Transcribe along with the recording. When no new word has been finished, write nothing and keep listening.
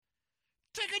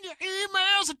Taking your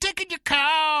emails and taking your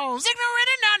calls. Ignorant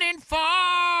and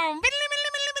uninformed.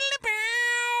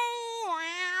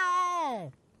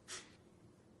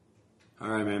 All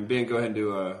right, man. Ben, go ahead and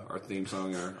do our theme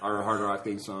song, our hard rock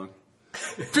theme song.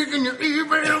 Taking your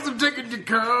emails and taking your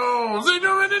calls.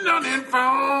 Ignorant and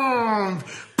uninformed.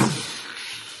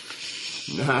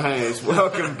 Nice.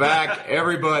 Welcome back,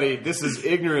 everybody. This is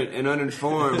Ignorant and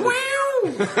Uninformed.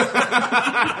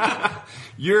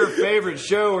 Your favorite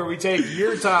show where we take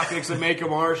your topics and make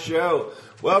them our show.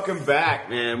 Welcome back,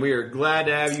 man. We are glad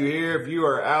to have you here. If you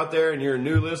are out there and you're a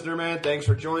new listener, man, thanks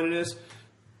for joining us.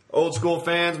 Old school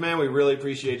fans, man, we really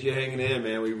appreciate you hanging in,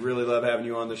 man. We really love having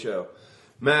you on the show.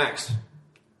 Max,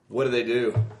 what do they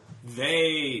do?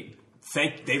 They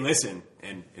listen,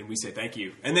 and we say thank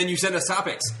you. And then you send us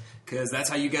topics, because that's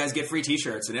how you guys get free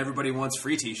t-shirts, and everybody wants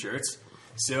free t-shirts.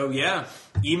 So, yeah,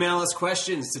 email us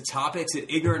questions to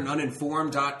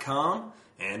topics@ignorantanduninformed.com,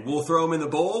 and we'll throw them in the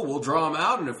bowl, we'll draw them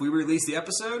out, and if we release the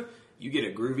episode, you get a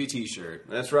groovy t-shirt.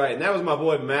 That's right, and that was my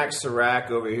boy Max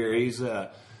Serac over here. He's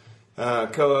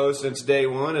co-host since day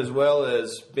one, as well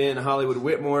as Ben Hollywood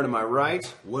Whitmore to my right.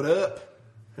 What up?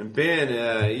 And Ben,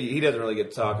 he doesn't really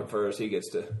get to talk at first. He gets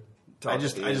to talk. I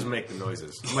just make the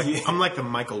noises. I'm like the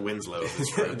Michael Winslow of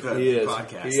this group. He is.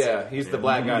 Podcast. Yeah, he's the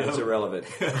black guy that's irrelevant.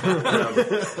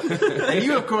 And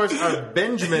you, of course, are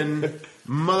Benjamin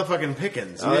motherfucking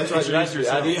Pickens. Oh, that's right. Introduce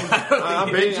yourself. I'm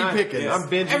Benji Pickens. I'm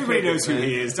Benji Everybody Pickens, knows who man.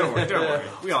 he is. Don't worry.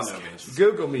 We all know Benji.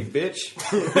 Google me, bitch.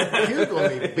 Google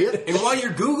me, bitch. And while you're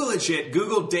Googling shit,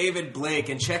 Google David Blake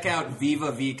and check out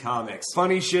Viva V Comics.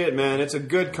 Funny shit, man. It's a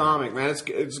good comic, man. It's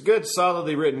a good,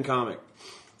 solidly written comic.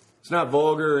 It's not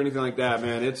vulgar or anything like that,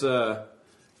 man. It's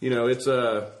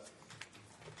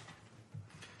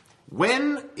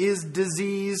When is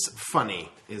disease funny?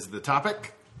 Is the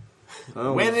topic.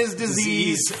 Oh. When is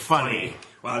disease funny?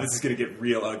 Wow, this is going to get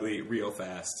real ugly real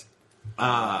fast.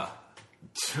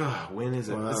 When is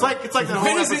it? Wow. It's like the whole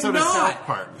When is it episode of not? South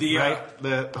Park, The, right?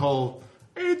 The whole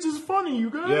AIDS is funny, you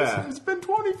guys. Yeah. It's been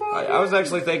 25 I was years.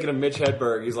 actually thinking of Mitch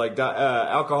Hedberg. He's like,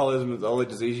 alcoholism is the only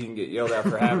disease you can get yelled at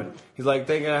for having. He's like,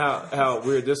 thinking how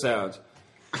weird this sounds.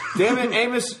 Damn it,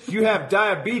 Amos, you have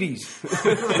diabetes.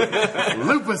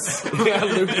 Lupus. Yeah,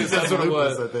 lupus, that's what it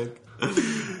was. I think.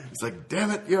 It's like, damn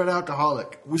it, you're an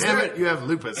alcoholic. Damn it, you have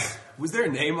lupus. Was there a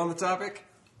name on the topic?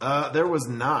 There was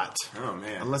not. Oh,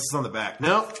 man. Unless it's on the back.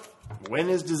 No. When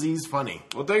is disease funny?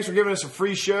 Well, thanks for giving us a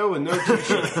free show and no t-shirt.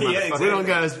 Yeah, exactly. We don't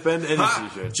gotta spend any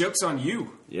t-shirts. Joke's on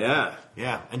you. Yeah.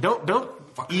 Yeah, and don't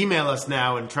email us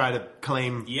now and try to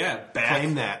claim that.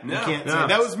 No. You can't No. say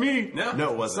that was me. No, it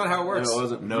That's wasn't. not how it works. No, it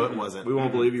wasn't. No, it wasn't. We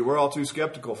won't believe you. We're all too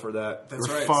skeptical for that. That's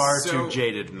We're right. far So, too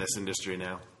jaded in this industry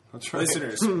now. That's right.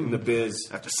 Listeners. In the biz.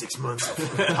 After 6 months of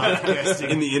podcasting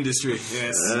in the industry.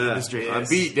 Yes. industry, I'm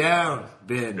beat down,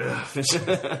 Ben. All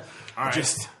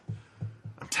right.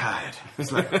 I'm tired.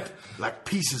 It's like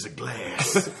pieces of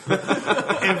glass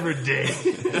every day.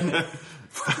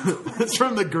 It's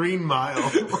from the Green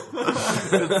Mile.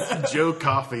 It's Joe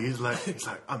Coffey. He's like,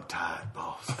 I'm tired,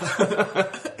 boss.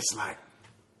 It's like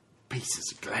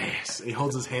pieces of glass. He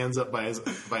holds his hands up by his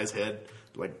head,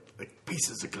 like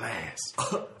pieces of glass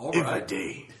every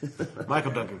day.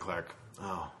 Michael Duncan Clark.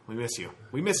 Oh, we miss you.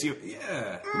 We miss you.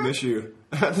 Yeah. Miss you.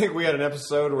 I think we had an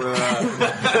episode where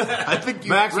I think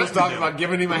Max was talking about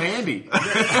giving him a handy.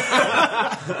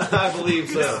 I believe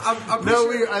so. I'm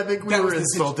No, sure I think we that were was the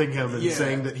insulting him and Yeah.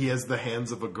 saying that he has the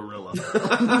hands of a gorilla.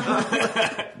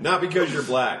 Not because you're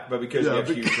black, but because you have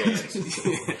huge hands.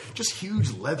 Just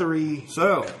huge, leathery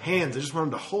So, hands. I just want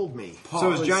him to hold me.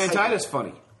 so is Giantitis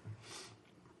funny?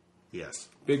 Yes.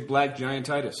 Big black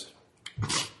Giantitis.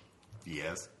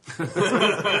 Yes.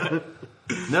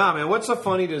 Nah, man, what's a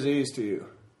funny disease to you?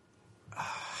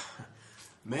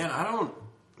 Man, I don't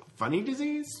Funny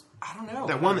disease? know.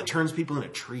 That one that turns people into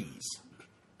trees.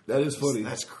 That is funny.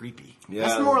 That's creepy. Yeah,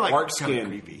 That's more like dark kind of skin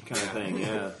creepy. kind of thing,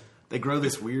 yeah. They grow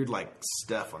this weird like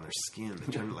stuff on their skin.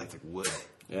 They turn it like wood.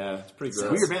 Yeah, it's pretty It's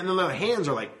gross. weird, man. And then their hands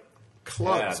are like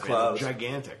clubs. Yeah, man. clubs. They're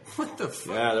gigantic. What the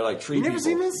fuck? Yeah, they're like tree You never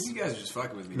people. seen this? You guys are just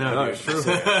fucking with me. No, dude. it's true.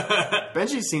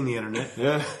 Benji's seen the internet.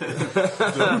 Yeah. I've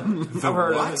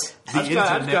heard what? of it. I just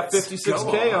got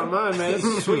 56K on mine, man.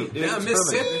 It's sweet, dude. Down It's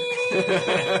Mississippi.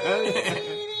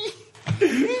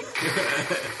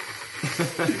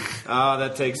 Oh,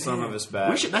 that takes some of us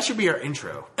back. That should be our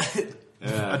intro.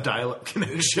 Yeah. A dial-up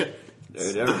connection.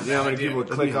 Dude, you know how many people would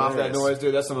That'd click be off that hilarious. noise,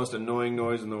 dude? That's the most annoying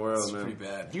noise in the world, It's man. pretty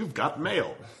bad. You've got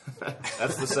mail.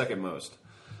 That's the second most.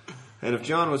 And if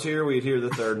John was here, we'd hear the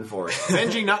third and fourth.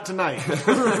 Benji, not tonight.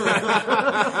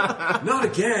 Not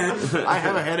again. I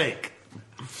have a headache.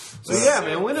 So yeah,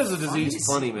 man, when is a disease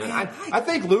funny, man? I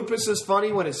think lupus is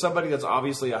funny when it's somebody that's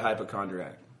obviously a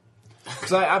hypochondriac.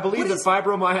 Because I believe that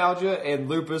fibromyalgia and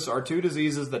lupus are two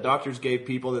diseases that doctors gave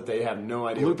people that they have no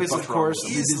idea. Lupus, of course,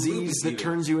 is Is the disease lupus that even-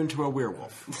 turns you into a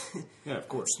werewolf. Yeah, of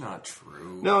course. It's not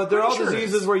true. No, they're all Sure it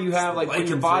diseases is. where you have, like, when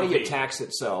your body Lycanthropy. attacks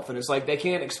itself. And it's like they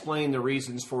can't explain the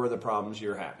reasons for the problems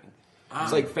you're having.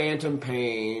 It's like phantom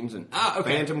pains and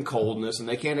okay. phantom coldness, and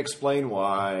they can't explain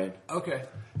why. Okay.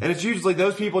 And it's usually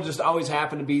those people just always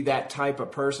happen to be that type of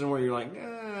person where you're like,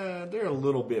 they're a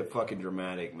little bit fucking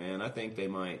dramatic, man. I think they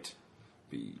might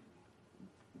be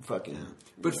fucking...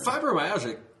 But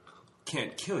fibromyalgia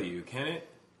can't kill you, can it?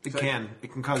 It can.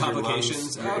 It can cause your lungs.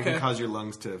 Complications? Oh, It okay. can cause your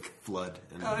lungs to flood.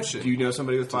 And Oh, shit. Do you know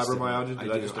somebody with fibromyalgia? I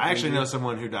Did do. just I actually offend know you?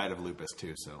 someone who died of lupus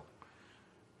too. So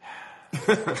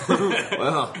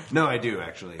Well, no, I do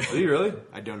actually. do you really?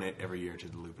 I donate every year to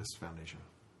the Lupus Foundation.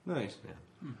 Nice.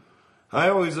 Yeah. I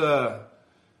always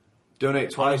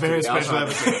donate twice. Very to the special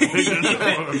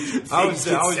Alzheimer's. episode. I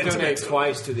always donate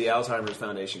twice to the Alzheimer's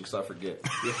Foundation because I forget.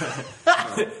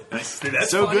 That's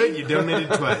So funny. good, you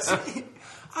donated twice.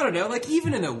 I don't know. Like,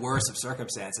 even in the worst of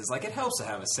circumstances, like, it helps to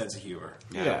have a sense of humor.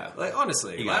 Yeah. Like,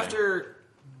 honestly, You got laughter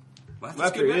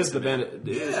Laughter is the benefit.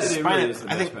 It really is the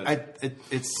I best think medicine.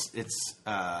 it's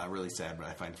really sad, but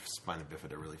I find spina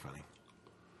bifida really funny.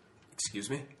 Excuse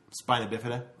me? Spina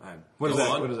bifida. What is Go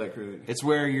that? on. What is that create? It's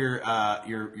where your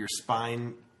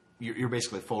spine you're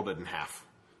basically folded in half.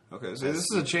 Okay, so this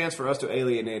is a chance for us to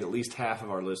alienate at least half of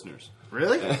our listeners.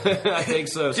 Really? I think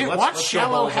so. Dude, let's watch go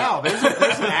Shallow balls Hal. out. There's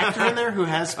an actor in there who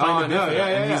has spina Oh, no, bifida,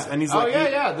 yeah. and he's oh, like,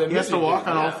 yeah. The he has to midget walk dude,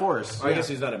 on all yeah. fours. I Yeah. guess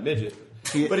he's not a midget,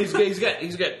 but he's got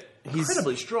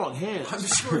incredibly strong hands. I'm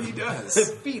sure he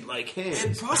does. Feet like And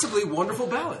hands. possibly wonderful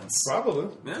balance. Probably.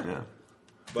 Yeah. Yeah.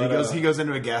 But, He goes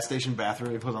into a gas station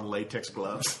bathroom. He puts on latex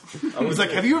gloves. He's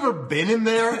like, "Have you ever been in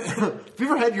there? Have you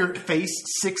ever had your face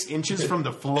 6 inches from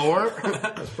the floor?"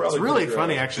 It's really pretty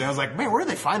funny, great. actually. I was like, "Man, where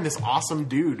did they find this awesome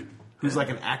dude who's like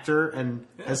an actor and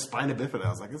has spina bifida?" I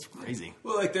was like, "That's crazy."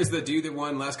 Well, like, there's the dude that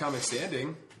won Last Comic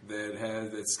Standing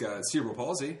that's got cerebral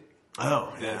palsy.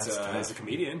 Oh, yeah, That's as a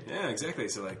comedian. Yeah, exactly.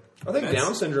 So, like, I think that's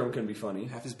Down syndrome can be funny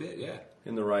half his bit, yeah.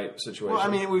 in the right situation. Well, I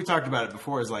mean, we've talked about it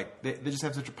before. Is like they just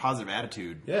have such a positive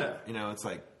attitude. Yeah. You know, it's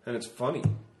like and it's funny.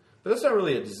 But that's not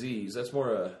really a disease. That's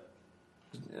more a...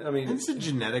 I mean, it's a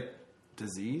genetic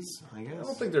disease, I guess. I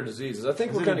don't think they're diseses. I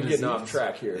think Is we're it a kind of getting disease? off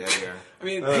track here. Yeah, we are. I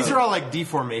mean, These are all like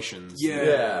deformations.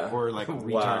 Yeah. Or like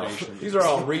Wow. retardation. These are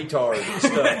all retard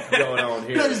stuff going on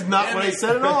here. That is not what I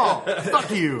said at all. Fuck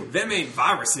you. them ain't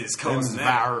viruses causing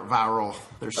that. Viral.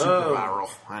 They're super viral.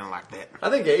 I don't like that.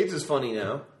 I think AIDS is funny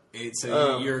now.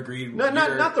 So you're agreed. No,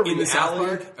 not the in the South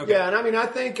reality. Park. Okay. Yeah, and I mean, I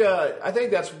think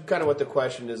that's kind of what the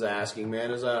question is asking,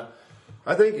 man. Is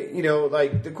I think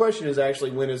like the question is actually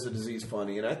when is the disease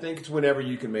funny, and I think it's whenever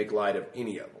you can make light of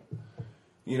any of them.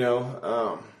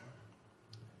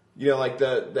 Like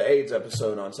the AIDS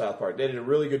episode on South Park, they did a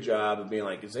really good job of being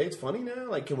like, is AIDS funny now?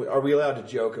 Like, are we allowed to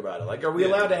joke about it? Like, are we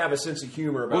allowed to have a sense of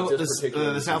humor about Well, this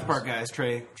particular? the South disease? Park guys,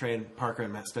 Trey and Parker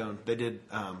and Matt Stone, they did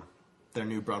their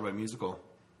new Broadway musical,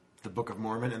 The Book of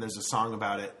Mormon, and there's a song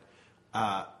about it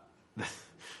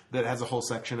that has a whole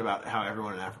section about how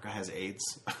everyone in Africa has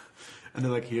AIDS. And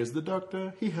they're like, here's the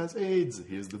doctor, he has AIDS.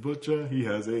 Here's the butcher, he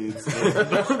has AIDS.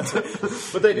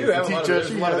 But they do have The a lot teacher, of,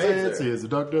 she a lot of has AIDS AIDS. there. Here's the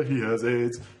doctor, he has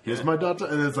AIDS. Here's my daughter,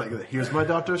 and it's like, here's my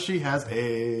daughter, she has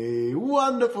a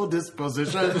wonderful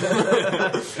disposition.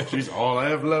 She's all I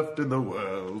have left in the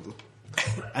world.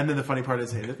 And then the funny part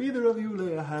is, hey, if either of you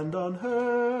lay a hand on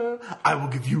her, I will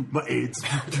give you my AIDS.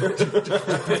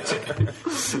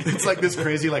 It's like this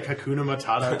crazy, like Hakuna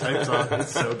Matata type song.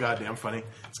 It's so goddamn funny.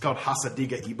 It's called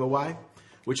Hasadiga Ibawai,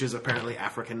 which is apparently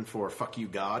African for "fuck you,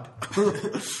 God,"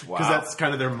 because that's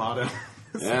kind of their motto.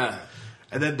 Yeah.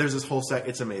 And then there's this whole set.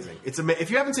 It's amazing.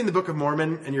 If you haven't seen the Book of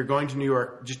Mormon and you're going to New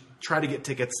York, just try to get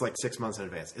tickets like 6 months in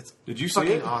advance. It's Did you see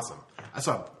fucking it? awesome. I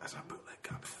saw a bootleg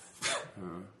copy.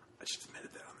 I just admitted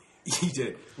that on the You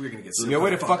did. We're gonna get. No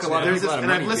way to fuck a lot of There's people this, out of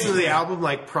and I've money, listened to man. the album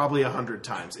like probably 100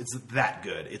 times. It's that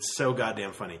good. It's so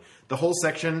goddamn funny. The whole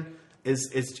section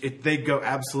they go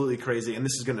absolutely crazy, and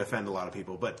this is going to offend a lot of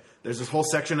people. But there's this whole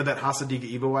section of that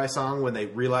Hasadiga Ibawai song when they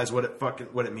realize what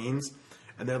it means,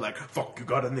 and they're like, "Fuck you,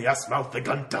 God in the ass mouth, the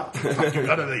gunta. Fuck you,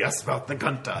 God in the ass mouth, the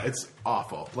gunta." It's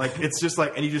awful. Like it's just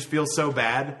like, and you just feel so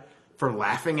bad for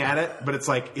laughing at it, but it's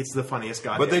like it's the funniest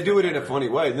goddamn. But they do it in a thing funny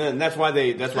way. And then that's why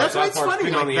ever. South it's Park's funny.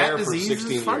 been Like on the that air for disease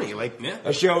 16 is funny. years. Like Yeah.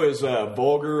 A show is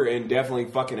vulgar and definitely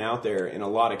fucking out there in a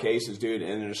lot of cases, dude,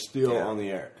 and they're still Yeah. on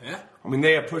the air. Yeah. I mean,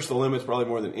 they have pushed the limits probably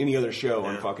more than any other show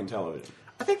on fucking television.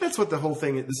 I think that's what the whole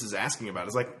thing this is asking about.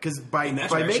 Is like, because by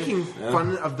direction. making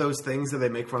fun of those things that they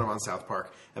make fun of on South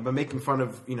Park, and by making fun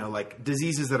of, you know, like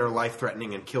diseases that are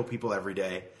life-threatening and kill people every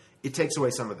day, it takes away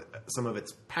some of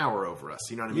its power over us.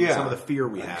 You know what I mean? Yeah. Some of the fear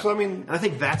we have. So, I mean, and I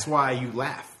think that's why you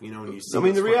laugh. You know, when you see. I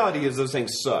mean, the what's funny. reality is those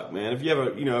things suck, man. If you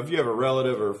have a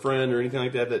relative or a friend or anything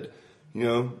like that, you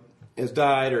know, has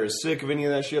died or is sick of any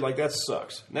of that shit, like that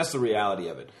sucks. And that's the reality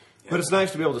of it. Yeah. But it's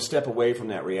nice to be able to step away from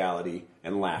that reality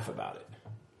and laugh about it.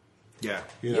 Yeah.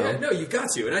 You know? Yeah, no, you've got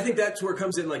to. And I think that's where it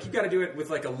comes in, like, you've got to do it with,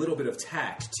 like, a little bit of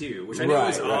tact, too, which I know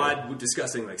is odd with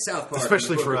discussing, like, South Park.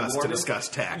 Especially for us to discuss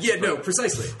tact. Yeah, no,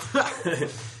 precisely.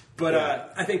 But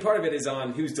I think part of it is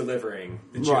on who's delivering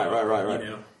the joke. Right. You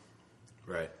know?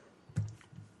 Right.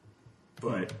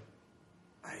 But...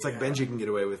 It's like Benji can get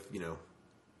away with, you know,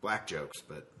 black jokes,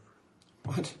 but...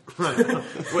 What?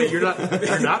 Wait, you're not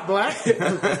black?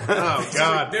 Oh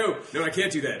God! No, I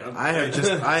can't do that.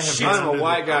 I'm a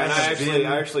white guy, and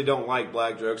I actually don't like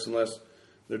black jokes unless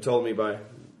they're told me by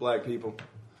black people.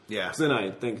 Yeah. 'Cause then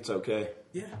I think it's okay.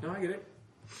 Yeah, no, I get it.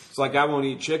 It's like I won't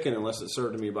eat chicken unless it's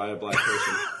served to me by a black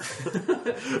person.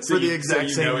 For the exact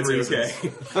same reason. Okay.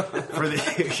 For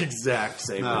the exact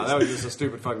same No, reason. that was just a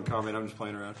stupid fucking comment. I'm just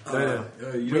playing around.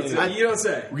 You don't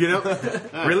say. You know,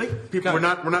 really? People, we're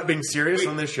not being serious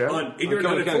on this show.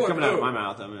 Ignorant coming out of my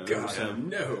mouth. I mean, God,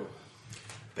 no.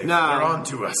 They're on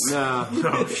to us. No.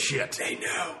 Oh shit. They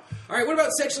know. All right, what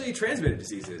about sexually transmitted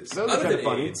diseases? Those are Other kinda than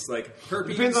funny. AIDS, like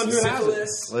herpes, Depends on who has it.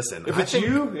 syphilis. Listen, If it's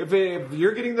you, if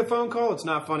you're getting the phone call, it's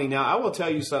not funny. Now, I will tell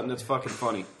you something that's fucking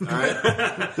funny. All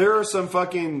right, there are some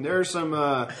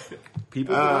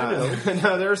people that I know.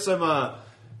 no, there are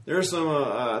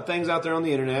some things out there on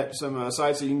the internet, some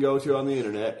sites that you can go to on the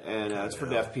internet, and it's for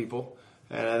deaf people,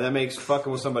 and that makes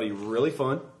fucking with somebody really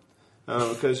fun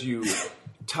because you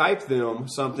type them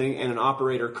something, and an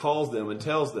operator calls them and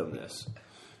tells them this.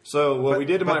 So what we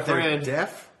did to my friend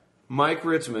deaf? Mike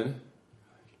Ritzman.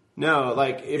 No,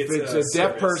 like if it's a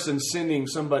deaf person sending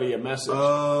somebody a message,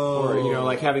 or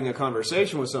like having a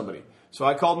conversation with somebody. So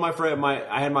I called my friend.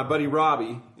 I had my buddy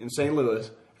Robbie in St. Louis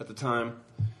at the time.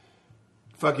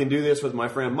 Fucking do this with my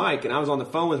friend Mike, and I was on the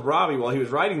phone with Robbie while he was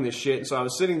writing this shit. And so I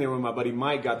was sitting there when my buddy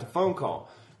Mike got the phone call.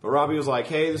 But Robbie was like,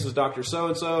 "Hey, this is Dr. So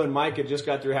and so," and Mike had just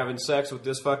got through having sex with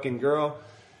this fucking girl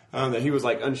that he was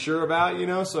like unsure about, you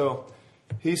know. So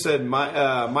he said, "Mike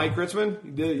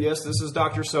Ritzman, yes, this is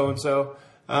Dr. So and so.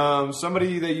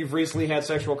 Somebody that you've recently had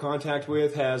sexual contact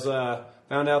with has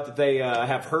found out that they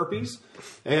have herpes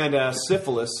and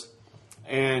syphilis,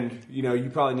 and you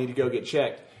probably need to go get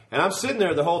checked." And I'm sitting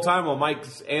there the whole time while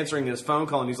Mike's answering his phone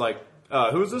call, and he's like,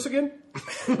 "Who is this again?"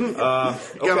 Okay.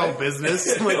 Got all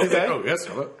business. Like, okay. Oh yes.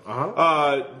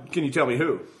 Uh-huh. Can you tell me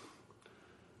who?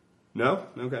 No?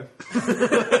 Okay.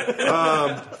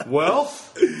 Well,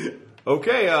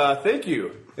 okay, thank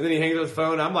you. And then he hangs up the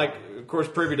phone. I'm like, of course,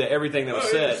 privy to everything that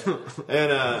was said.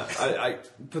 And I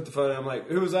put the phone, I'm like,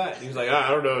 who was that? And he's like, I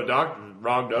don't know, doctor,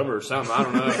 wrong number or something. I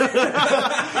don't know.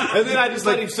 And then I just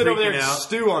let him sit over there and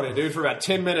stew on it, dude, for about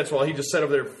 10 minutes while he just sat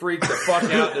over there freaked the fuck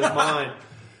out in his mind.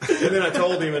 And then I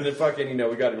told him, and then fucking,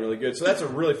 we got him really good. So that's a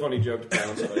really funny joke to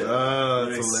pound. Oh,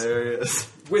 that's hilarious.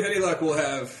 With any luck, we'll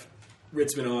have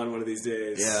Ritzman on one of these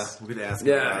days. Yeah, we could ask him.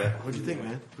 Yeah. What'd you think,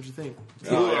 man? What'd you think?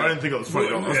 I didn't think it was funny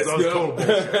at all. That was total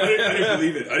bullshit. I didn't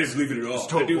believe it. I didn't believe it at all.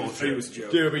 Total I knew bullshit. it was a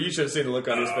joke. Dude, but you should have seen the look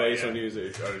on his face when he was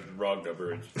wrong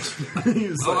number. I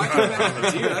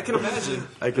can imagine.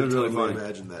 I can really totally funny.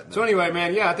 imagine that. So anyway,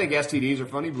 man, yeah, I think STDs are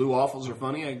funny. Blue waffles are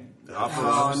funny.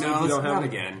 Oh, no, don't have not them.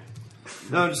 again.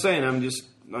 No, I'm just saying. I'm just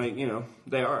like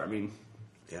they are. I mean,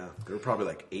 Yeah, there were probably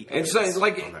like 8. and so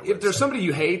like on that if there's website. somebody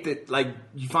you hate that like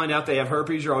you find out they have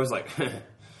herpes, you're always like,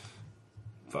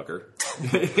 fucker.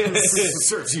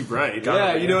 Serves you right.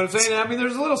 Yeah, you know what I'm saying. I mean,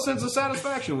 there's a little sense of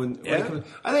satisfaction when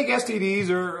I think STDs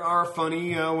are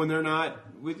funny when they're not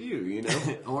with you,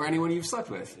 Or anyone you've slept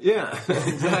with. Yeah,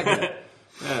 exactly.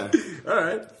 Yeah. All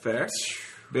right, fair.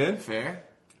 Ben, Fair.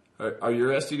 are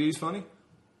your STDs funny?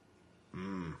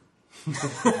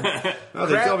 No,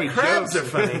 they tell me crabs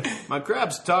jokes. are funny. My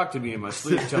crabs talk to me in my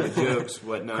sleep, tell me jokes,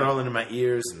 whatnot. Crawl into my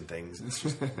ears and things.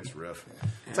 It's rough.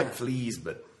 It's like fleas,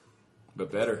 but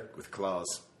better. with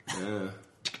claws. Yeah.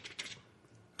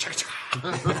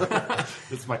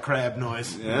 It's my crab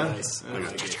noise. Yeah. Nice. I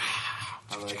like it.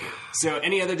 I like it. So,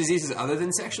 any other diseases other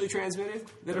than sexually transmitted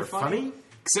that are funny?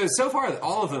 So far,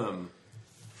 all of them.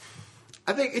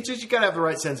 I think it's just you gotta have the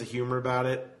right sense of humor about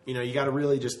it. You gotta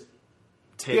really just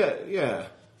take. Yeah.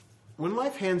 When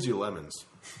life hands you lemons,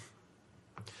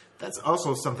 that's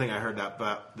also something I heard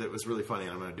about that was really funny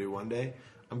and I'm going to do one day.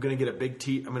 I'm gonna get a big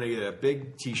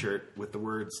T-shirt with the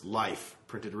words "Life"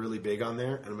 printed really big on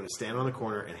there, and I'm gonna stand on the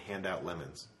corner and hand out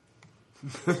lemons.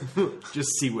 Just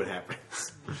see what happens.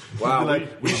 Wow,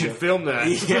 we should film that.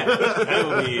 Yeah,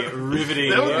 that'll be riveting.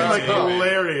 That would be like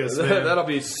hilarious, man. That'll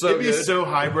be so It'd be good. so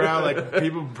highbrow, like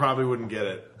people probably wouldn't get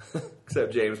it.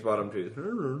 Except James Bottom Tooth.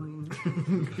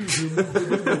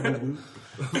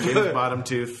 James Bottom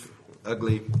Tooth,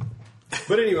 ugly,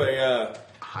 But anyway,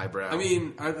 highbrow. I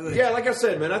mean, yeah, like I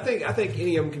said, man, I think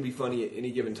any of them can be funny at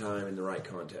any given time in the right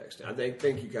context. I think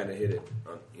you kind of hit it,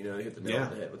 hit the nail on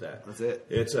the head with that. That's it.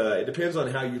 It depends on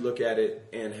how you look at it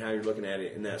and how you're looking at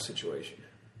it in that situation.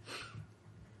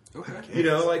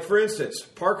 okay. Like for instance,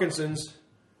 Parkinson's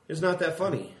is not that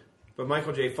funny, but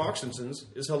Michael J. Foxenson's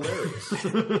is hilarious.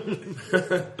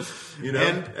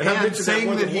 And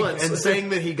saying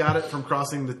that he got it from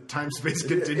crossing the time-space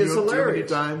continuum too many hilarious.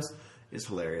 times is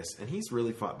hilarious. And he's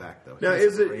really fought back, though. Now,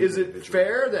 He's a great is it individual.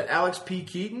 fair that Alex P.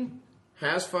 Keaton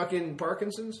has fucking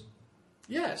Parkinson's?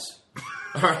 Yes.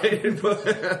 All right, but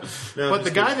But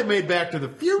the guy that made Back to the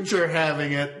Future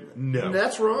having it, no.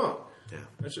 that's wrong. Yeah.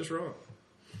 That's just wrong.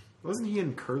 Wasn't he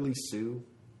in Curly Sue?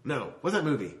 No. What's that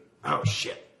movie? Oh,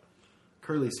 shit.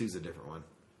 Curly Sue's a different one.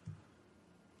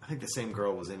 I think the same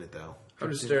girl was in it, though. I'm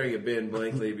just staring at Ben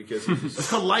blankly because he's It's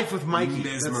called Life with Mikey.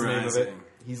 That's the name of it. Mesmerizing.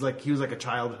 He was like a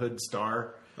childhood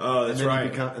star. Oh, that's and then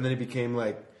right. And then he became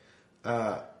like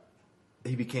a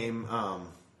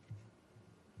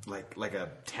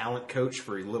talent coach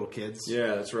for little kids.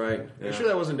 yeah, that's right. Are you sure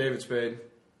that wasn't David Spade?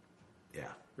 Yeah.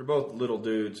 They're both little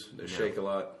dudes that shake a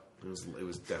lot. It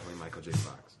was definitely Michael J.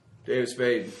 Fox. David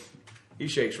Spade, he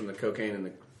shakes from the cocaine and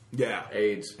the Yeah.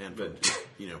 AIDS, And but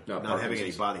not having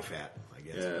any body fat, I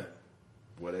guess. yeah.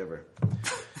 Whatever.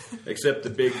 Except the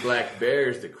big black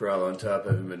bears that crawl on top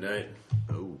of him at night.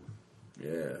 Oh.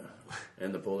 Yeah.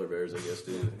 And the polar bears, I guess,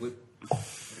 too.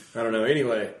 I don't know.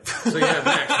 Anyway. So, yeah,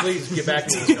 Max, please get back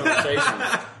to this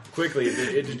conversation. Quickly.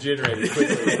 It degenerated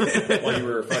quickly while you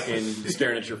were fucking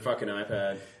staring at your fucking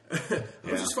iPad.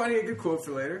 I was just finding a good quote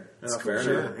for later. That's cool.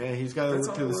 Fair enough. Yeah, he's got to That's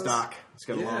look all through it the was. stock. He's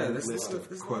got a Yeah, long there's list of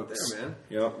there's a lot quotes. there, man.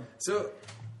 Yep. So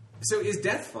is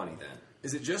death funny then?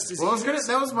 Is it just as Well,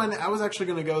 I was actually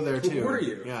gonna go there too. Were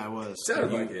you? Yeah, I was.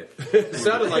 sounded like it? It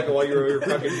sounded like it while you were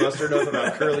fucking mustard up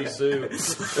about Curly Sue.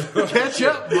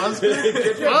 Ketchup,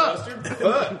 mustard,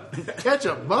 Mustard?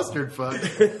 ketchup, mustard, fuck.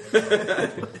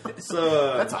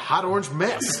 So, That's a hot orange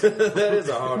mess. that is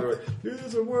a hard word.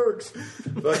 Yes, it works.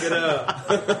 Fucking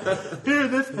Here,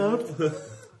 this helps.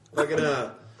 fucking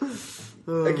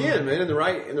again, man, in the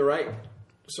right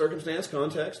circumstance,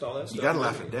 context, all that stuff. You gotta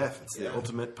laugh at death. It's the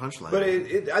ultimate punchline. But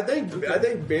I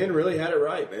think Ben really had it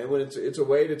right, man. When it's a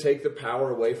way to take the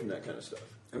power away from that kind of stuff.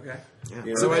 Okay.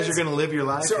 yeah. Otherwise, you're gonna live your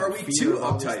life. So are in we fear too of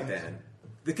all these uptight things. then?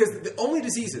 Because the only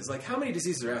diseases, like how many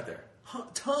diseases are out there?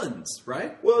 Tons,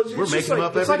 right? Well, it's We're just making like, them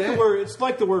up it's every like day. the word. It's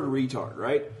like the word retard,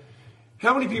 right?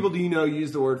 How many people do you know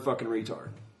use the word fucking retard?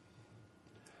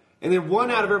 And then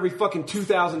 1 out of every fucking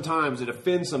 2,000 times it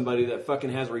offends somebody that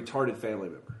fucking has a retarded family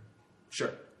member.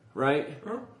 Sure. Right?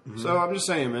 So I'm just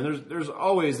saying, man, there's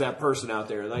always that person out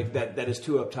there like that is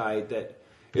too uptight that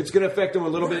it's going to affect them a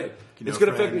little Right. bit. You It's know,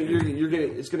 going to affect Fred,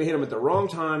 them. It's going to hit them at the wrong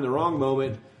time, the wrong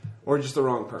moment, or just the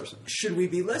wrong person. Should we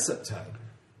be less uptight?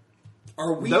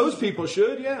 Are we? Those people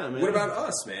should, yeah, man. What about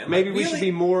us, man? Maybe Like, we should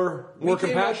be more we came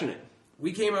compassionate.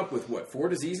 We came up with what 4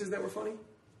 diseases that were funny.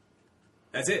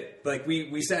 That's it. Like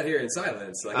we sat here in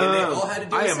silence, like and they all had to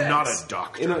do. I with am sex. not a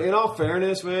doctor. In all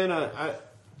fairness, man, I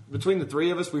between the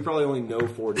three of us, we probably only know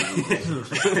 4 diseases.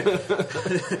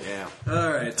 Yeah.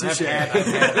 All right, touche.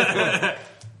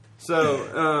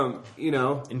 So,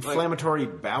 Inflammatory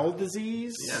bowel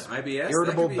disease. Yeah, IBS.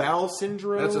 Irritable that could be- bowel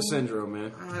syndrome. that's a syndrome,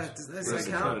 man. That's That's like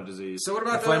not a disease. So what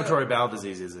about Inflammatory bowel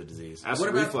disease is a disease. Acid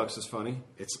about- reflux is funny.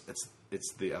 It's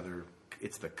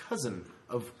the cousin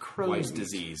of Crohn's White meat.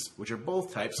 disease, which are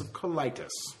both types of colitis.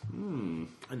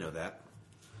 I know that.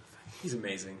 He's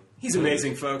amazing. He's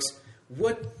amazing, folks.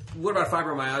 What about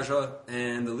fibromyalgia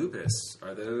and the lupus?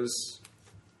 Are those?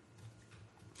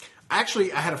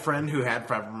 Actually, I had a friend who had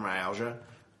fibromyalgia,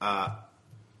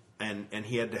 and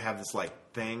he had to have this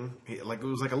thing. It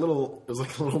was like a little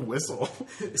whistle.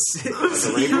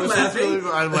 You're laughing.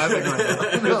 I'm laughing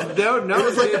right now. No, it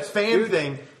was like a fan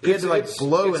thing. You had to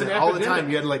blow it's in an it all the epidemic. time.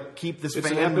 You had to keep this It's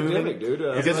fan an epidemic, moving,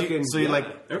 dude. because Fucking- so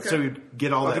you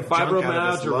get all that Fucking junk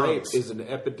out of his fibromyalgia rape lungs. is an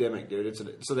epidemic, dude.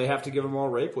 So they have to give them all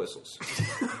rape whistles.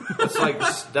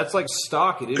 that's like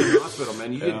stock at any hospital,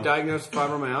 man. You get diagnosed with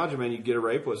fibromyalgia, man, you get a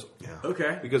rape whistle. Yeah.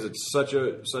 Okay. Because it's such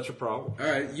a problem. All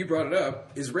right. You brought it up.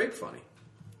 Is rape funny?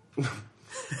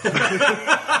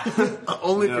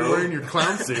 Only if you're wearing your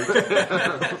clown suit.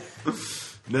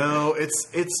 No,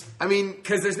 I mean,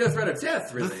 Because there's no threat of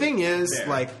death, really. the thing is, there.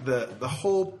 like, the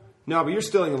whole... No, but you're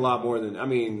stealing a lot more than. I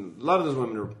mean, a lot of those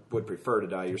women would prefer to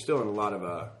die. You're stealing a lot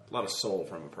of soul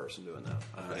from a person doing that.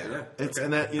 Yeah. It's,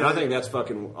 and that, you And know, I think that's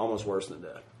fucking almost worse than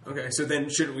death. Okay, so then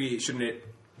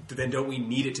then don't we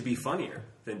need it to be funnier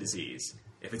than disease?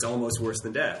 If it's almost worse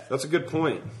than death. That's a good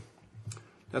point.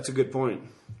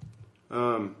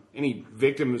 Any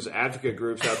victims advocate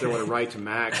groups out there want to write to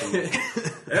Max and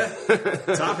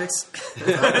Topics.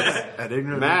 at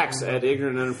ignorant... Max at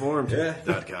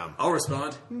ignorantuninformed. .com. I'll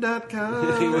respond.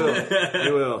 .com. He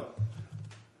will.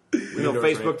 We'll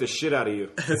Facebook the shit out of you.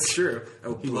 That's true.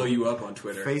 I'll blow you up on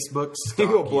Twitter. Facebook He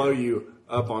will stalk blow you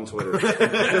up on Twitter.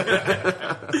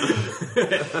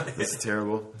 It's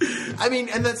terrible. I mean,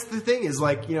 and that's the thing is,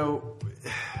 like, you know,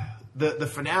 the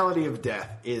finality of death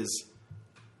is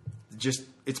just,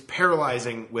 it's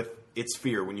paralyzing with its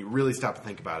fear when you really stop to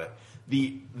think about it.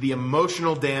 The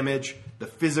emotional damage, the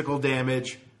physical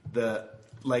damage, the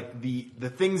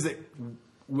things that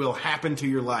will happen to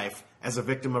your life as a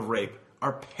victim of rape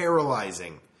are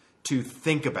paralyzing to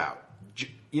think about.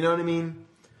 You know what I mean?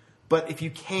 But if you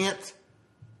can't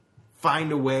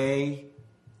find a way,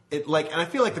 and I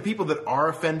feel like the people that are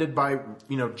offended by,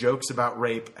 you know, jokes about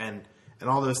rape and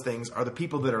all those things are the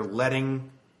people that are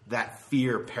letting that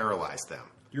fear paralyze them.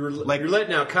 You're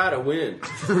letting Al-Qaeda win.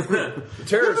 The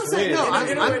terrorists win. No,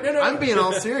 I'm being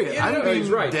all serious. Yeah, I'm being he's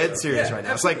right, dead though. serious Yeah, right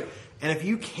now. It's like, and if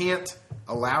you can't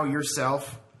allow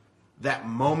yourself that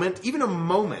moment, even a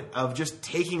moment of just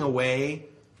taking away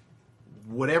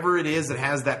whatever it is that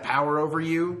has that power over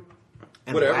you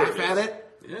and Whatever laugh it at is. it,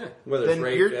 Yeah. Whether it's then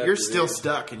rape, you're death, still disease.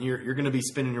 stuck and you're going to be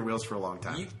spinning your wheels for a long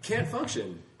time. You can't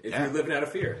function if Yeah. you're living out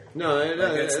of fear. No,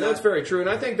 it's that's not- very true, and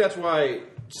I think that's why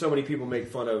so many people make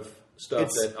fun of stuff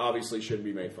It's- that obviously shouldn't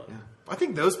be made fun of. I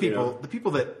think those people, You know? the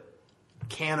people that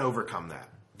can overcome that,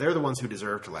 they're the ones who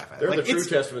deserve to laugh at it. They're the true it's,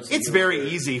 testaments to It's human very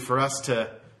spirit. easy for us to.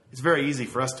 It's very easy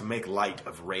for us to make light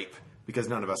of rape because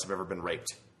none of us have ever been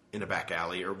raped in a back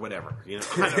alley or whatever. You know,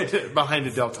 behind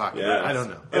a Del Taco. Yeah. I don't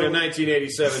know. In a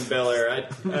 1987 Bel Air,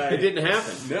 it didn't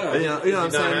happen. No. You know what I'm Did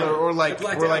not saying, happen. or like,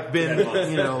 blacked or out. like been,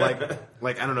 you know,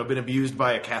 like I don't know, been abused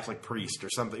by a Catholic priest or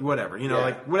something, whatever. You know, Yeah.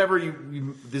 like whatever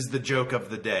you this is the joke of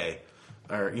the day,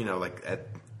 or you know, like at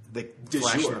the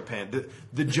flash in the pan.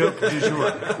 The joke du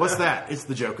jour. What's that? It's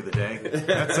the joke of the day.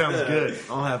 That sounds good.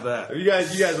 I'll have that. You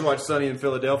guys watch Sunny in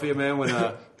Philadelphia, man, when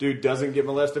a dude doesn't get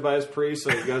molested by his priest,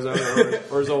 so he goes over,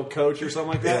 or his old coach or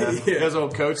something like that. He has his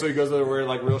old coach, so he goes over wearing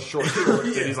like real short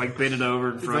shorts, and he's like bending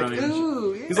over in front of him.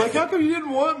 Ooh, yeah. He's like, "How come you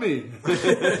didn't want me?"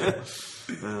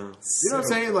 You know what I'm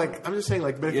saying? Like, I'm just saying,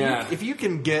 like, but if you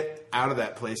can get out of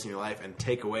that place in your life and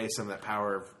take away some of that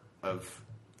power of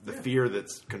the fear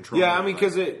that's controlling. Yeah, I your mean,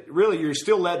 life. because you're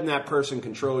still letting that person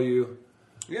control you.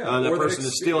 Yeah. That or person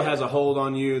still has a hold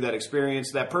on you. That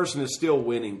experience, that person is still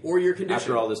winning. Or your condition.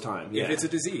 after all this time. Yeah. If it's a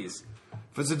disease.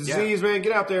 If it's a disease, man,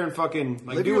 get out there and fucking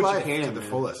live do your what life you can to the man.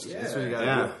 fullest. Yeah. That's what you got to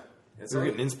Yeah. do. That's We're all.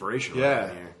 getting inspirational Yeah,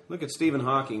 right here. look at Stephen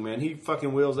Hawking, man. He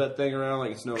fucking wheels that thing around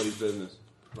like it's nobody's business.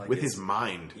 Like With it's- his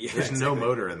mind. Yeah, There's no exactly.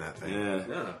 motor in that thing. Yeah,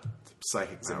 No.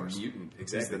 Psychic It's a powers. mutant. He's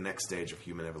Exactly. the next stage of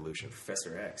human evolution.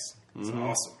 Professor X. It's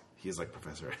awesome. He is like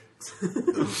Professor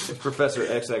X. Professor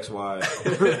XXY.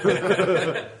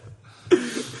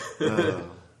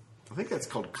 I think that's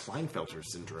called Klinefelter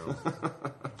syndrome.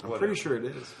 I'm pretty sure it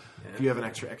is. If you have an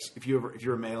extra X, if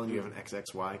you're a male and you have an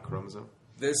XXY chromosome,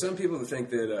 There's some people that think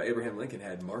that Abraham Lincoln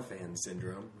had Marfan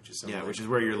syndrome, which is something. yeah, which is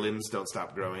where your limbs don't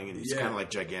stop growing and it's Yeah. kind of like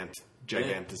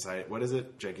giganticide. What is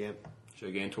it?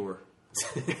 Gigantor.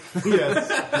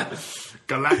 Yes.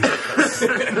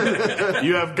 Galacticus.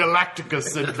 You have Galacticus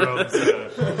syndrome. Sir.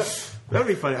 That would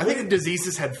be funny. I think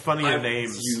diseases had funnier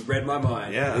names. You read my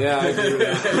mind. Yeah. Yeah, I agree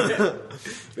with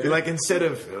that. Be like instead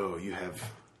of you have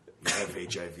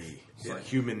HIV, it's like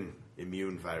human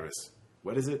immune virus.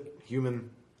 What is it?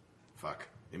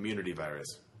 Immunity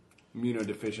virus.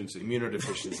 Immunodeficiency.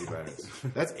 Immunodeficiency virus.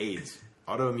 That's AIDS.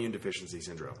 Autoimmune deficiency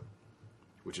syndrome,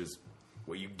 which is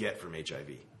what you get from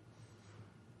HIV.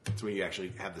 It's when you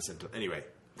actually have the symptom. Anyway,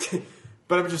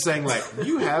 but I'm just saying, like,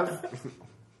 you have.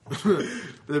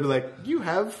 They'd be like, you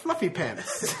have fluffy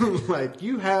pants. Like,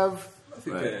 you have.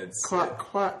 Right.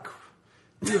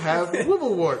 You have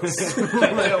wibblewarts.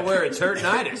 Well, where it's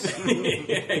hurtinitis.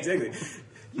 Yeah, exactly.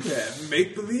 Yeah,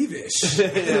 make believe-ish.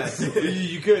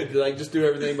 You could like just do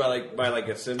everything by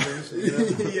a sentence. You know?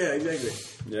 Yeah, exactly.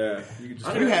 Yeah, you could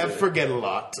just You have forget a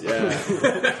lot. Yeah,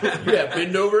 you have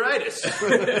bend overitis.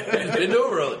 Bend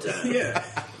over all the time. Yeah.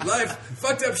 Life,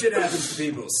 fucked up shit happens to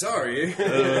people. Sorry.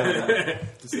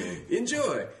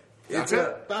 Enjoy. It's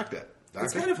Doctor.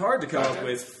 it's kind of hard to come up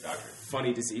with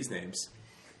funny disease names.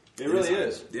 It really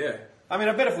is. Yeah. I mean,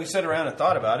 I bet if we sat around and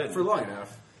thought about it For long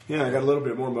enough. yeah, I got a little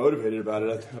bit more motivated about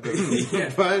it. I bet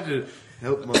If I had to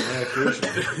help my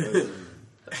medication.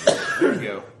 There you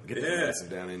go. Get that medicine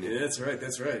down in you. Yeah, that's right.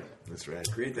 That's right. That's right.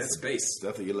 Create that space.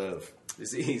 Stuff that you love.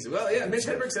 Disease. Well, yeah. Mitch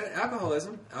Hedberg said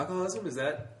alcoholism. Alcoholism, is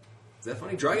that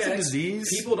funny? Drug It's a addicts. disease.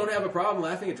 People don't have a problem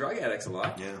laughing at drug addicts a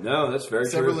lot. Yeah. No, that's very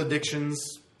Several true. addictions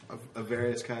of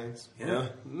various kinds. Yeah.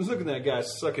 Look at that guy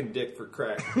sucking dick for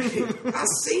crack. I've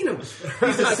seen him.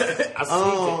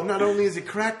 Oh, not only is he a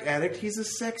crack addict, he's a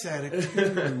sex addict.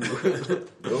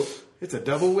 Nope. It's a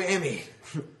double whammy.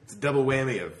 It's a double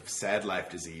whammy of sad life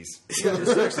disease. He got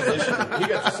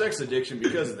the sex addiction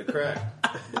because of the crack.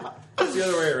 It's the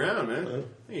other way around, man.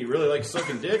 He really likes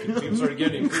sucking dick, and people started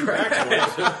giving him free crack.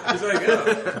 He's like,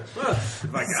 oh, well,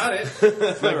 if I got it.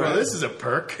 It's like, well, this is a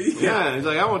perk. Yeah, and he's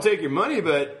like, I won't take your money,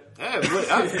 but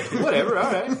whatever,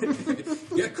 all right.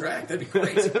 Yeah, crack. That'd be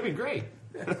great. That'd be great.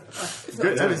 Good.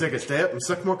 That means I can stay up and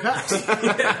suck more cocks.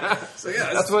 So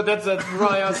yeah, That's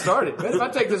probably how it started. Man, if I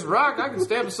take this rock, I can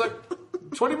stab and suck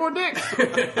 20 more dicks.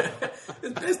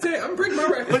 I'm breaking my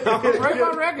record. I'm gonna break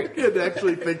my record. You had to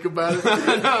actually think about it.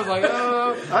 And I was like,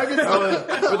 I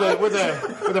can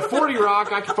with a 40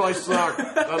 rock, I could probably suck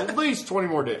at least 20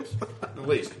 more dicks. At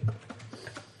least.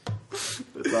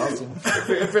 That's awesome.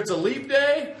 If it's a leap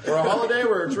day or a holiday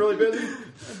where it's really busy,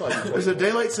 Is it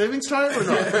daylight savings time or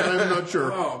not? I'm not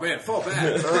sure. Oh man, fall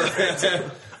back.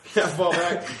 yeah, fall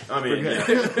back. I mean,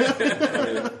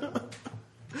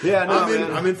 yeah, no,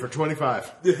 man. I'm in for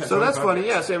 25. So that's funny.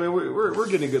 Yes, I mean we're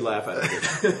getting a good laugh out of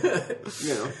it.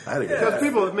 You know, I had a good because laugh.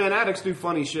 people, man, addicts do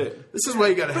funny shit. This is why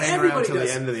you got to hang around till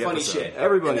the end of the funny episode. shit.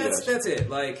 Everybody And does. That's it.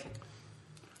 Like,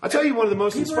 I tell you, one of the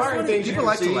most People are inspiring funny. things you People can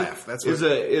like to see laugh. That's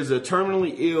is a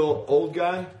terminally ill old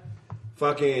guy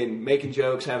fucking making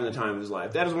jokes, having the time of his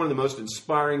life. That is one of the most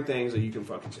inspiring things that you can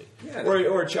fucking see. Yeah,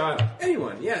 or a child.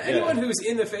 anyone, anyone who's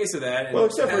in the face of that. And Well,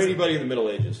 except for has- anybody in the Middle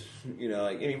Ages. You know,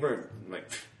 like anywhere, like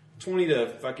 20 to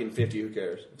fucking 50, who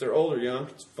cares? If they're old or young,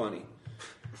 it's funny.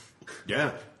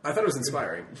 Yeah. I thought it was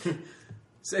inspiring.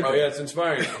 Same Oh, yeah, it's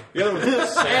inspiring. The other one's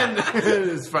just sad.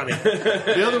 It's funny.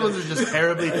 The other ones are just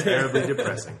terribly, terribly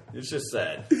depressing. It's just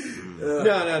sad.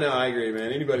 No, I agree,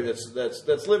 man. Anybody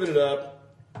that's living it up,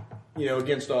 you know,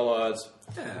 against all odds,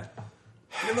 Yeah.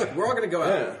 I mean, look, we're all going to go out,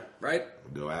 Yeah. right?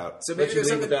 Go out. So let maybe you there's leave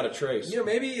something. without a trace. You know,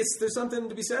 maybe there's something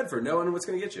to be said for knowing what's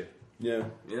going to get you. Yeah.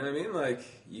 You know what I mean? Like,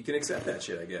 you can accept that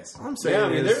shit, I guess. All I'm saying Yeah, I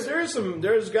mean, is,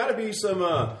 there's got to be some,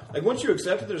 like, once you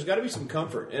accept it, there's got to be some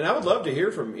comfort. And I would love to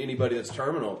hear from anybody that's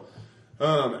terminal.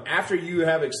 After you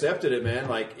have accepted it, man,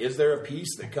 like, is there a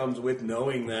peace that comes with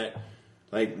knowing that,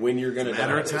 like, when you're going to die?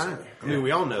 matter of time. I mean,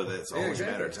 we all know that it's Yeah, always a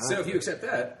matter of exactly. time. So if you accept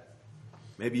that,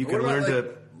 Maybe you What can about, learn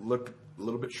like- to look a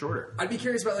little bit shorter. I'd be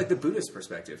curious about, like, the Buddhist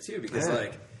perspective, too, because, Yeah.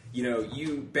 like, you know,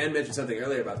 Ben mentioned something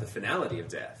earlier about the finality of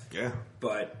death. Yeah.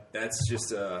 But that's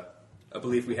just a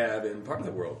belief we have in part of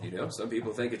the world, you know? Some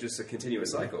people think it's just a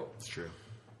continuous cycle. It's true.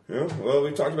 Yeah, well,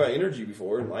 we talked about energy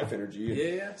before, and life energy. And,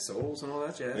 Yeah, souls and all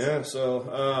that jazz. yeah,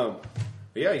 so,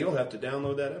 but yeah, you'll have to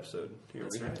download that episode. Here,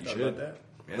 That's we right. can You talk should. about that.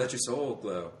 Yeah. Let your soul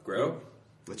grow.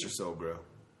 Let your soul grow.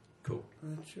 Cool.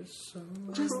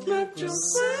 Just let your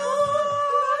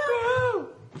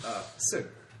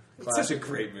It's such a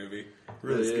great movie.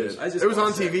 Really is. I just It was on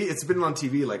watched that. TV. It's been on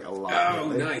TV like a lot. Oh,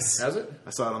 lately. nice. Has it? I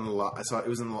saw it on the I saw it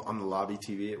was on the lobby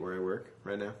TV at where I work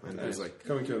right now, and it was like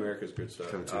Coming to America is good stuff.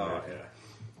 Coming to Oh, America.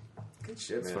 yeah. Good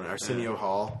shit, It's man. fun. Arsenio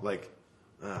Hall, like,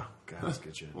 oh god, that's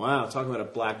good shit. Wow, talking about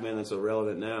a black man that's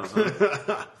irrelevant now.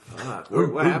 Huh? Fuck,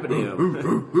 what happened to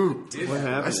him? Dude, What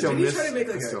happened? I still did he miss- try to make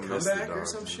like I a still miss the comeback or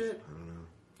dogs. some shit?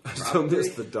 I still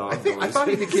miss the dog I noise. thought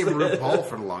he became RuPaul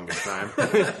for the longest time.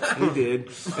 He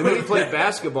did. And then he played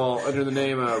basketball under the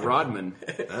name Rodman.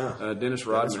 Dennis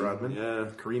Rodman. Dennis Rodman. Yeah.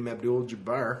 Kareem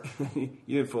Abdul-Jabbar.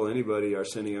 You didn't fool anybody,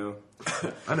 Arsenio.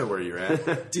 I know where you're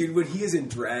at. Dude, when he is in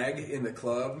drag in the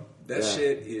club, that Yeah.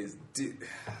 shit is... Dude.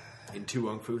 In Tu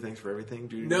Wong Fu, thanks for everything,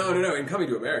 dude. No. In Coming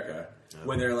to America,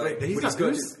 when they're like... Wait, he's when not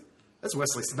going who's- That's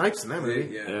Wesley Snipes in that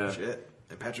movie. Yeah. Yeah. Shit.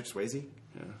 And Patrick Swayze.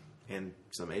 Yeah. And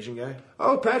some Asian guy.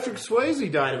 Oh, Patrick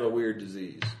Swayze died of a weird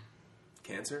disease.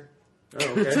 Cancer? Oh,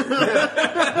 okay.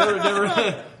 never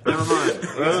mind.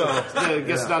 I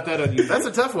guess not that unusual. That's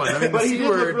a tough one. I mean, But the he C did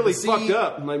word, look really the C- fucked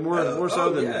up, like more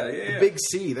so than yeah. The big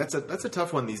C. That's a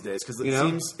tough one these days because it You know?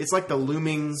 seems it's like the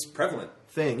looming Prevalent.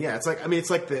 thing. Yeah, it's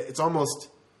like it's almost.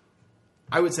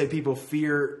 I would say people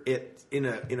fear it in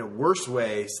a worse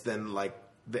way than like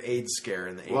the AIDS scare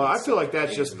in the 80s. Well, I feel like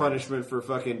that's AIDS just and punishment for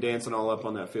fucking dancing all up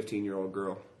on that 15-year-old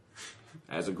girl.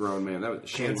 As a grown man, that was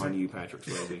shame Cancer. on you, Patrick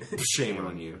Swayze. Shame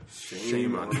on you.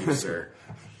 Shame on you, sir.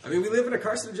 I mean, we live in a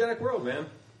carcinogenic world, man.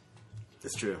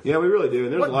 That's true. Yeah, we really do.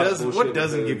 And there's a lot of bullshit. What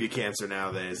doesn't give you cancer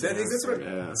nowadays? That's what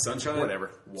sunshine,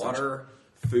 whatever, water,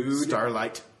 food,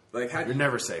 starlight. Like You're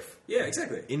never safe. Yeah,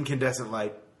 exactly. Incandescent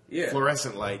light,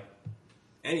 fluorescent light.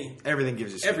 Everything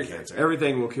gives you skin cancer.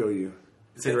 Everything will kill you.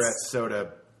 Cigarettes,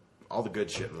 soda, all the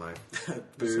good shit in life.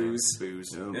 Booze.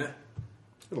 Yeah.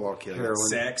 It'll all kill you. Heroin.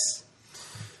 Sex.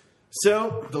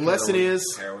 So the lesson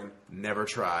is heroin. Never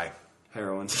try.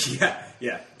 Heroin. Yeah.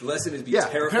 The lesson is be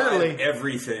terrified of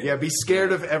everything. Yeah, be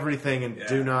scared of everything and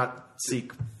do not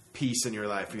seek peace in your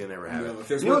life. You'll never have it. If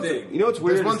there's one thing. You know what's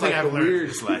weird? There's one thing I've learned in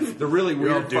this life. The really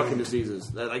weird doomed. fucking diseases.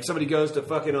 That, like somebody goes to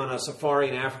fucking on a safari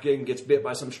in Africa and gets bit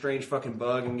by some strange fucking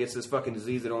bug and gets this fucking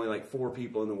disease that only like 4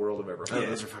 people in the world have ever had. Oh,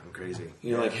 those are fucking crazy.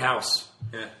 You know, like House.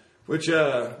 Yeah. Which,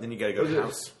 then you gotta go to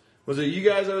House. Was it you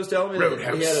guys that was telling me that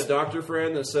Roadhouse. he had a doctor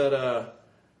friend that said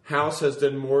House has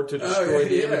done more to destroy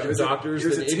the image of doctors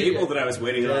There's than a table idiot. that I was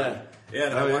waiting on. Yeah,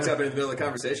 and I walked up in the middle of the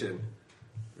conversation.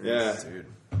 Yeah. Dude.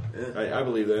 I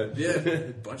believe that.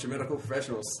 Yeah, bunch of medical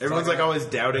professionals. Everyone's like always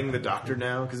doubting the doctor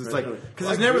now because it's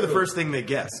it's never the first thing they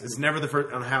guess. It's never the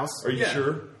first on House. Are you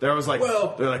sure? They're always like,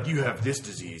 Well- they're like, you have this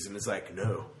disease, and it's like,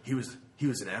 no, he was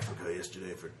in Africa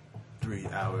yesterday for 3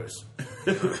 hours on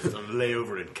a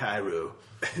layover in Cairo,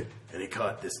 and he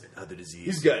caught this other disease.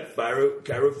 He's got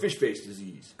Cairo fish face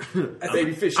disease.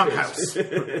 Baby fish I'm face.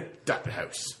 House, Dr.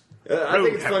 House. I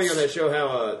think it's funny Roadhouse. on that show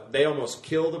how they almost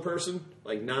kill the person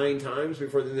like 9 times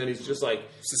before then he's just like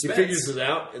Suspense. he figures it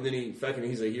out and then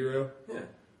he's a hero. Yeah.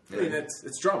 I mean,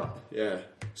 it's drama. Yeah.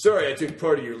 Sorry, I took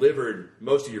part of your liver and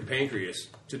most of your pancreas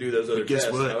to do those other guess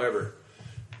tests. what? However,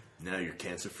 Now you're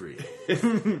cancer free.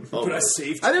 But I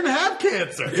saved I didn't have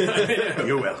cancer.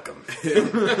 You're welcome.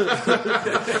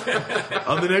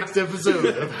 On the next episode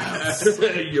of House.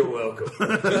 you're welcome.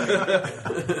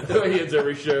 He ends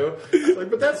every show. Like,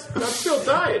 but I'm still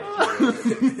dying.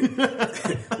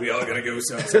 We all gotta go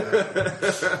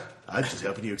sometime. I'm just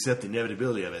helping you accept the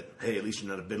inevitability of it. Hey, at least you're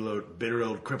not a bitter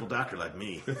old crippled doctor like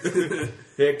me. Yeah,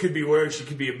 it could be worse. You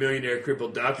could be a millionaire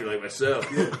crippled doctor like myself.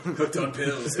 Hooked on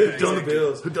pills. Hooked on the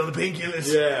pills. Hooked on the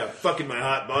painkillers. Yeah, fucking my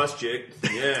hot boss chick.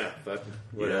 Yeah, fucking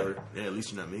whatever. Yeah, at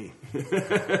least you're not me. All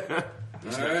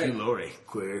right. You, Lori.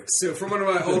 Queer. So, from one of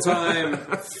my all-time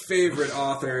favorite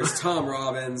authors, Tom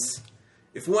Robbins,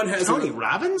 if one has Tony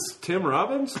Robbins? Tim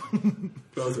Robbins?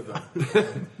 both of them.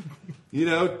 You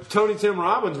know, Tim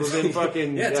Robbins was in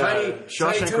fucking Tiny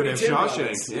Shawshank Tony Redemption. Tim Shawshank.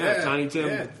 Robbins. Yeah, Tiny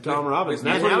Tim, Tom Robbins.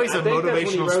 Now That's when he's a I think that's when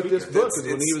he motivational wrote this speaker. book, is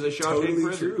when he was a Shawshank totally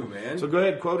prison. true, man. So go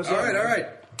ahead, quote us All out. right.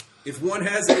 If one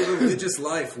has a religious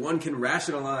life, one can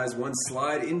rationalize one's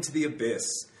slide into the abyss.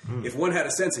 If one had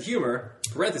a sense of humor,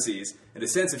 parentheses, and a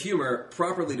sense of humor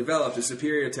properly developed is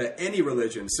superior to any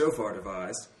religion so far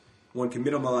devised, one can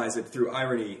minimize it through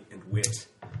irony and wit.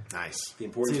 Nice. The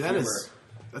importance of humor.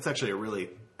 That's actually a really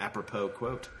apropos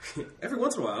quote. Every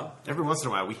once in a while. Every once in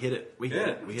a while, we hit it. We hit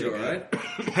it all good. right.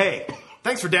 Hey,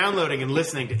 thanks for downloading and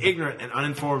listening to Ignorant and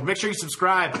Uninformed. Make sure you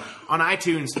subscribe on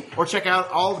iTunes or check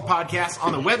out all the podcasts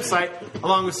on the website,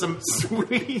 along with some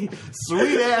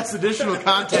sweet-ass additional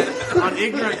content on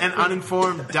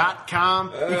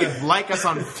ignorantanduninformed.com. You can like us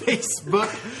on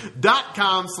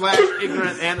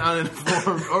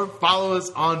facebook.com/ignorantanduninformed or follow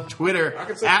us on Twitter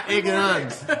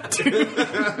 @ignorant.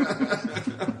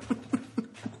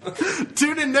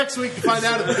 Tune in next week to find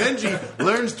out if Benji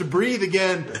learns to breathe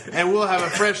again, and we'll have a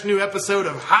fresh new episode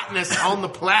of Hotness on the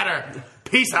Platter.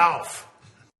 Peace off.